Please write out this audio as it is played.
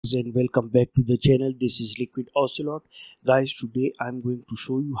guys, and welcome back to the channel. This is Liquid Ocelot. Guys, today I'm going to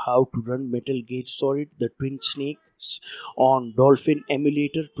show you how to run Metal Gear Solid the Twin Snakes on Dolphin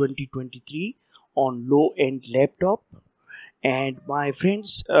Emulator 2023 on low-end laptop. And my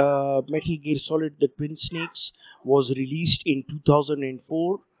friends, Metal Gear Solid the Twin Snakes was released in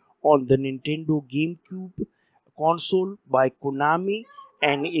 2004 on the Nintendo GameCube console by Konami,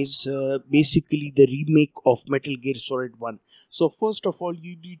 and is basically the remake of Metal Gear Solid 1. So first of all,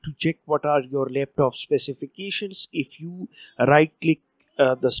 you need to check what are your laptop specifications. If you right click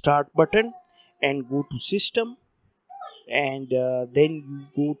the start button and go to system, and then you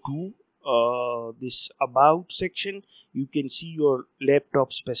go to this about section, you can see your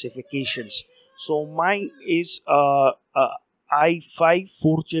laptop specifications. So mine is i5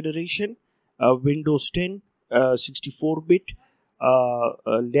 4th generation Windows 10 64-bit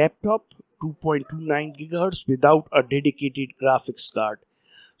laptop, 2.29 gigahertz without a dedicated graphics card.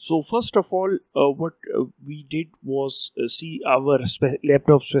 So first of all, what we did was see our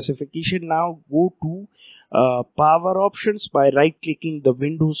laptop specification. Now go to power options by right clicking the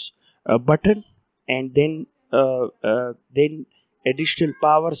Windows button, and then additional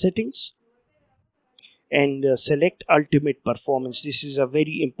power settings, and select ultimate performance. This is a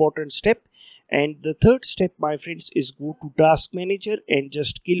very important step. And the third step, my friends, is go to task manager and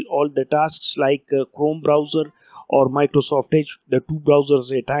just kill all the tasks like Chrome browser or Microsoft Edge, the two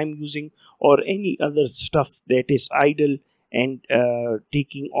browsers that I'm using, or any other stuff that is idle, and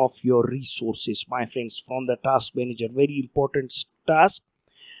taking off your resources, my friends, from the task manager. Very important task.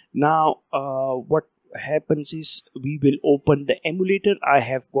 Now what happens is we will open the emulator. I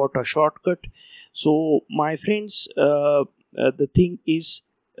have got a shortcut. So my friends, the thing is,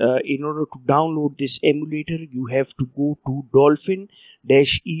 in order to download this emulator, you have to go to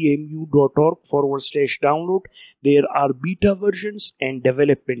dolphin-emu.org/download. There are beta versions and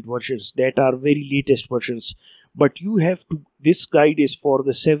development versions that are very latest versions. But you have to, this guide is for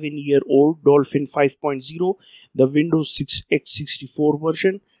the 7-year-old Dolphin 5.0, the Windows 6 x64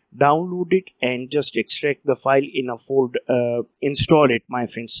 version. Download it and just extract the file in a folder, install it, my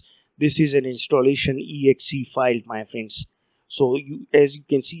friends. This is an installation exe file, my friends. So as you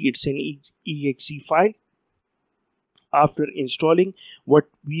can see, it's an exe file. After installing, what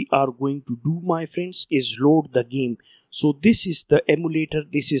we are going to do, my friends, is load the game. So this is the emulator.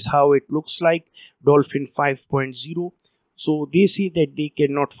 This is how it looks like, Dolphin 5.0. So they say that they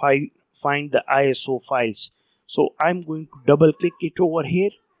cannot find the ISO files. So I'm going to double click it over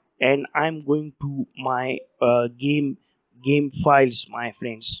here, and I'm going to my game files, my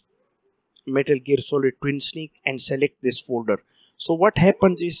friends, Metal Gear Solid Twin Snake, and select this folder. So what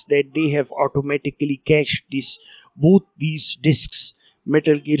happens is that they have automatically cached both these discs,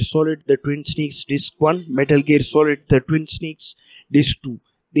 Metal Gear Solid the Twin Snakes disc 1, Metal Gear Solid the Twin Snakes disc 2.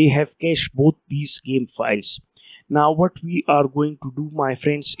 They have cached both these game files. Now what we are going to do, my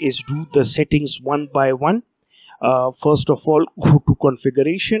friends, is do the settings one by one. First of all, go to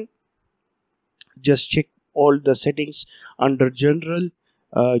configuration, just check all the settings under general,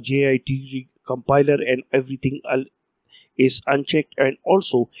 JIT compiler, and everything is unchecked, and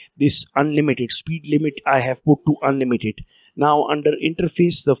also this unlimited speed limit I have put to unlimited. Now under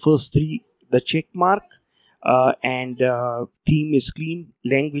interface, the first three, the check mark, and theme is clean,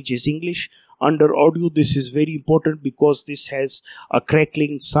 language is English. Under audio, this is very important because this has a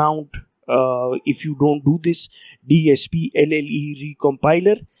crackling sound. If you don't do this, DSP LLE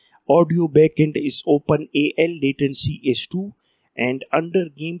recompiler. Audio backend is OpenAL, latency is 2. And under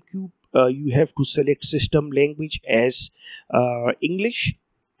GameCube, you have to select system language as English,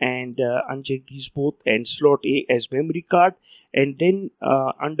 and uncheck these both, and slot A as memory card. And then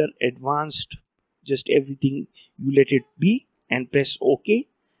under advanced, just everything you let it be and press OK.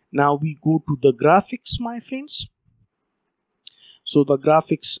 Now we go to the graphics, my friends. So the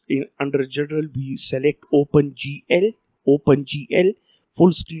graphics, under general, we select OpenGL,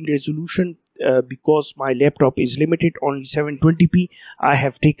 full screen resolution. Because my laptop is limited only 720p, I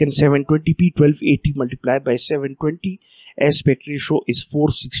have taken 720p. 1280 multiplied by 720. Aspect ratio is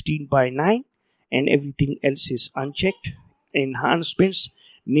 416:9, and everything else is unchecked. Enhancements,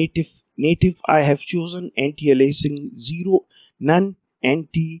 native I have chosen, anti-aliasing 0, none,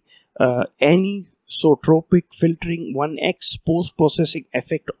 anisotropic filtering 1x, post-processing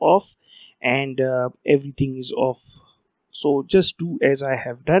effect off, and everything is off. So just do as I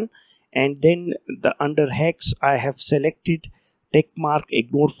have done. And then the under hacks, I have selected check mark,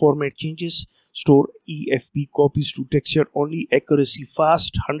 ignore format changes, store EFB copies to texture only, accuracy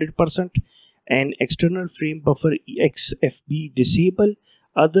fast 100%, and external frame buffer EXFB disable.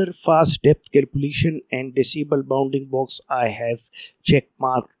 Other fast depth calculation and disable bounding box, I have check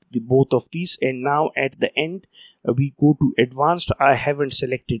marked the both of these, and now at the end we go to advanced. I haven't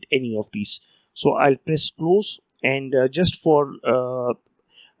selected any of these, so I'll press close, and just for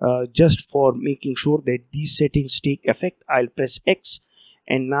making sure that these settings take effect, I'll press X.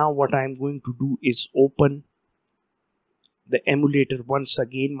 And now what I'm going to do is open the emulator once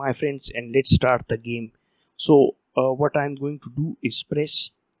again, my friends, and let's start the game. So what I'm going to do is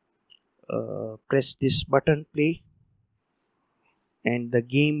press this button, play, and the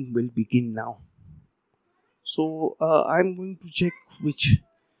game will begin now. So I'm going to check which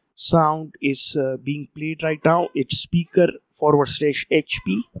sound is being played right now. It's speaker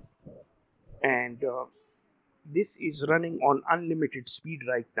 /HP, and this is running on unlimited speed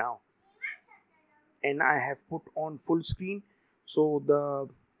right now, and I have put on full screen. So the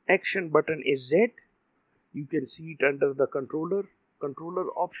action button is Z. You can see it under the controller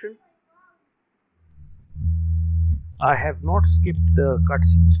option. I have not skipped the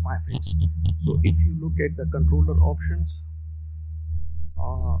cutscenes, my friends. So if you look at the controller options,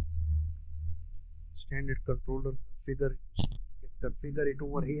 standard controller configure, you can configure it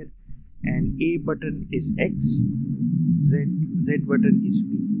over here, and A button is X, Z button is B.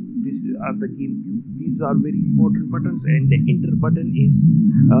 These are the GameCube. These are very important buttons, and the enter button is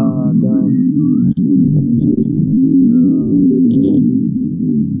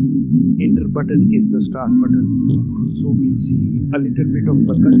the start button. So we'll see a little bit of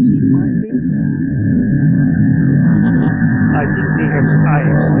the cutscene, my friends. I think I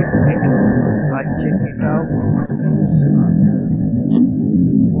have skipped it. I'll check it out, my friends.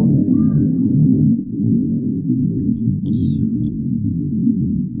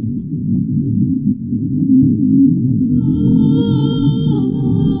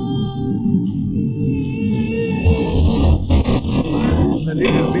 There's a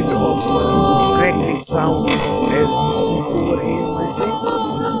little bit of crackling sound as we speak over here, my friends.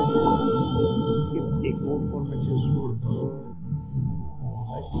 Skip एक more format is good.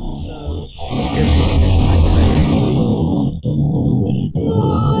 I think everything is fine, my friends. The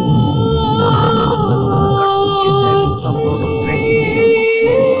cutscene is having some sort of crackling issues.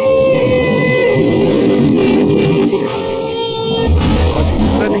 But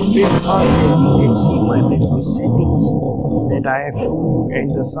it's running very fast, as you can see, my friends. The settings that I have shown you, and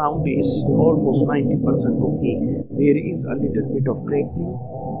the sound is almost 90% okay. There is a little bit of crackling.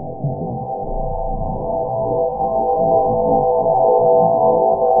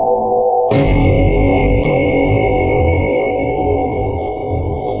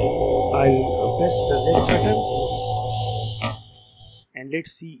 I'll press the Z button, and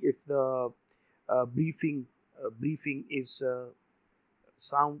let's see if the briefing is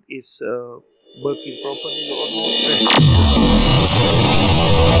sound is working properly or not.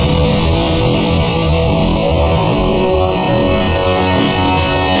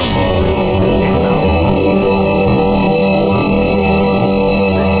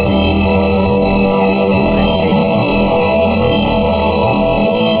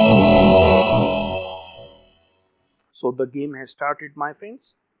 So the game has started, my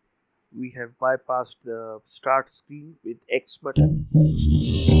friends. We have bypassed the start screen with X button. I'm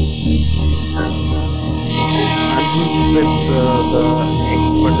going to press the X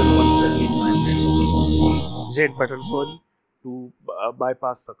button once again, my friends. Z button, sorry, to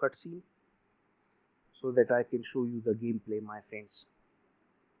bypass the cutscene, so that I can show you the gameplay, my friends.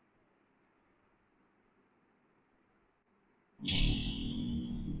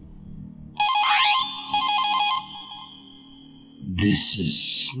 This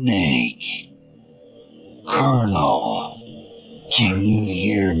is Snake. Colonel, can you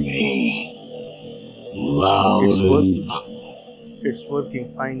hear me? Loud It's working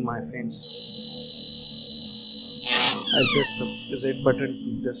fine, my friends. I'll press the Z button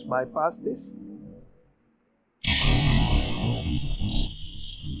to just bypass this.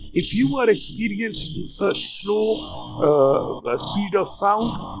 If you are experiencing such slow speed of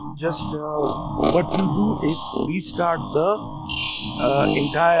sound, just what you do is restart the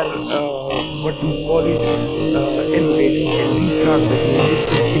entire what you call it emulator, and restart the game. This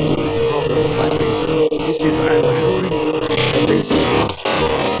will fix these problems, my friends. This is, I am assuring you, the best settings.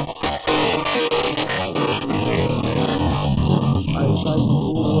 I'll try to go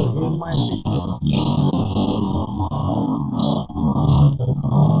over here, my friends.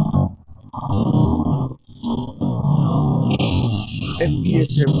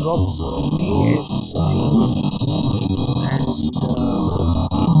 FPS have dropped to 15, as you can see, and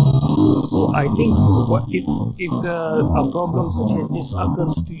so I think if a problem such as this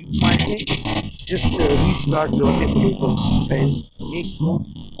occurs to you, my friends, just restart your emulator and make sure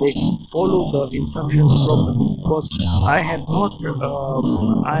that you follow the instructions properly, because I have not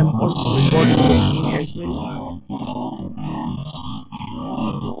I am also recording the screen as well.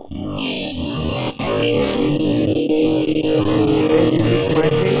 So that is it, my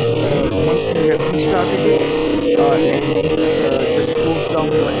friends. Once you have restarted it, and please just close down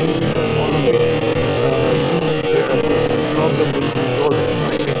the emulator, all of it, this problem will be resolved,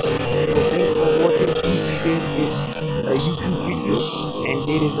 my friends. So thanks for watching. Please share this YouTube video, and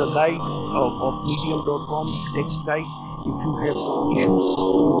there is a guide of medium.com text guide. If you have some issues,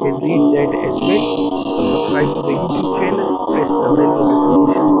 you can read that as well. Subscribe to the YouTube channel, press the bell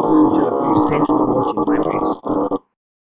notification for future updates. Thanks for watching, my friends.